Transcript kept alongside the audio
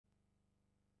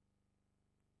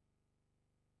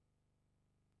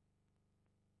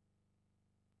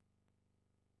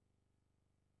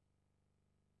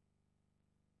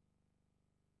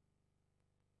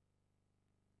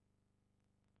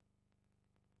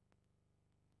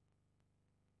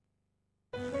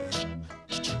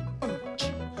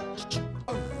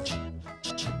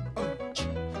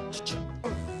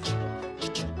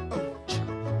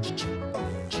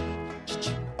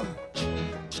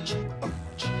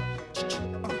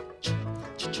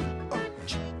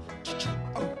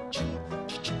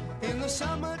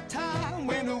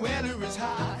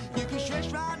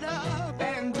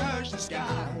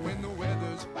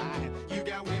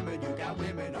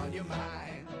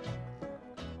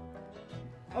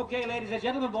Okay, ladies and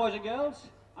gentlemen, boys and girls,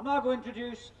 I'm now going to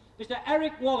introduce Mr.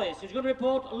 Eric Wallace, who's going to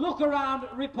report Look Around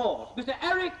Report. Mr.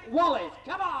 Eric Wallace,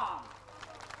 come on!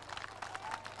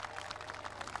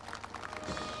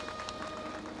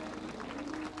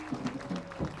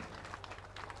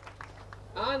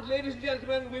 And ladies and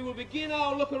gentlemen, we will begin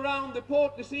our Look Around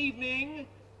Report this evening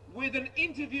with an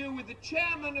interview with the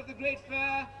chairman of the Great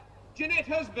Fair, Jeanette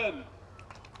Husband.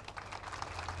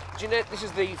 Jeanette, this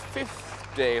is the 5th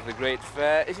day of the Great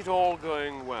Fair. Is it all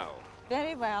going well?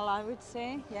 Very well, I would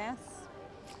say, yes.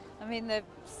 I mean, the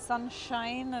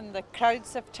sunshine and the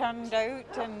crowds have turned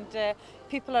out, and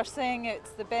people are saying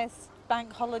it's the best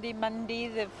bank holiday Monday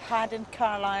they've had in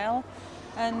Carlisle.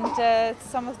 And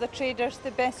some of the traders,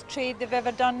 the best trade they've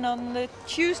ever done on the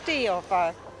Tuesday of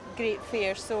a Great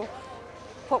Fair. So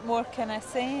what more can I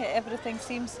say? Everything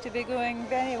seems to be going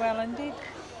very well indeed.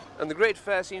 And the Great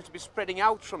Fair seems to be spreading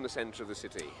out from the centre of the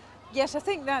city. Yes, I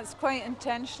think that's quite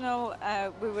intentional.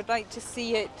 We would like to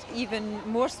see it even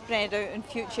more spread out in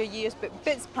future years, but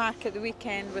Bitts Park at the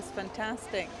weekend was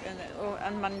fantastic, and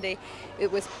on Monday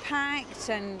it was packed,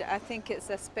 and I think it's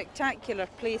a spectacular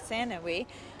place anyway,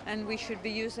 and we should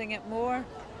be using it more.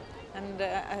 And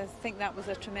I think that was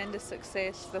a tremendous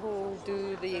success. The whole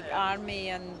the army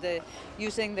and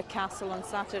using the castle on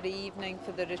Saturday evening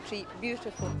for the retreat,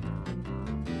 beautiful.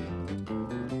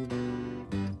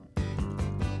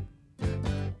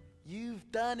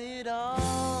 You've done it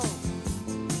all.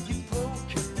 You've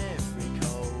broken every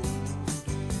code.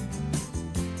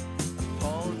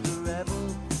 Appalled the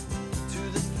rebel to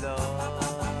the floor.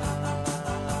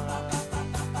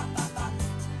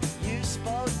 You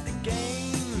spoke the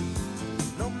game,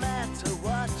 no matter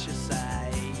what you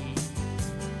say.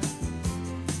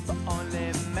 But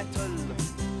only metal,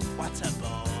 what a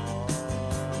bore.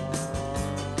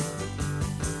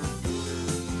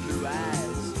 Blue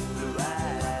eyes, blue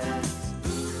eyes.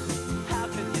 How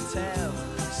can you tell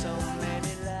so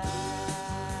many lies?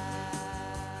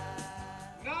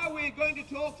 Now we're going to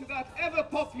talk to that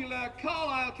ever-popular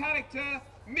Carlisle character,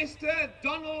 Mr.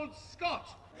 Donald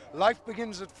Scott. Life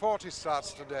Begins at 40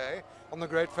 starts today on the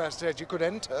Great Fair stage. You could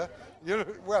enter.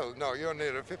 Well, no, you're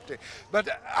nearer 50. But,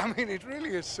 I mean, it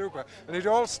really is super. And it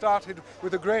all started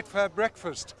with a Great Fair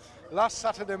breakfast last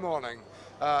Saturday morning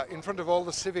in front of all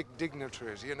the civic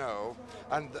dignitaries, you know.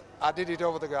 And I did it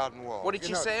over the garden wall. What did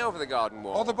she say over the garden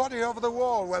wall? Oh, the body over the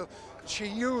wall. Well, she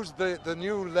used the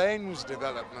new lanes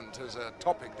development as a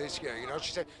topic this year, you know.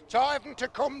 She said, it's all having to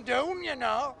come down, you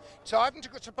know. It's all having to,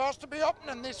 supposed to be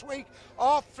opening this week,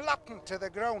 all flattened to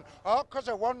the ground. All because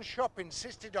of one shop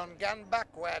insisted on going back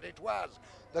where it was.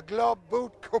 The Globe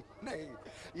Boot Company.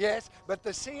 Yes, but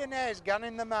the C&A's gone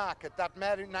in the market, that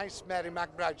nice Mary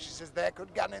McBride, she says they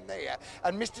could gone in there.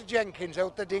 And Mr. Jenkins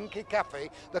out the Dinky Cafe,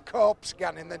 the corpse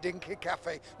gone in the Dinky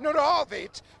Cafe. Not all of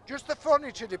it, just the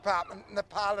furniture department and the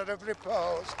parlour of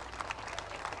repose.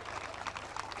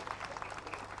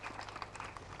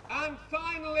 And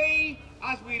finally,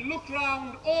 as we look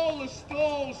round all the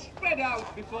stalls spread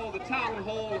out before the town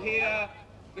hall here,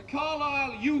 the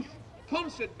Carlisle Youth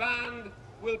Concert Band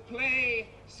will play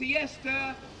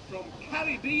Siesta from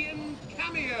Caribbean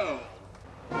Cameo.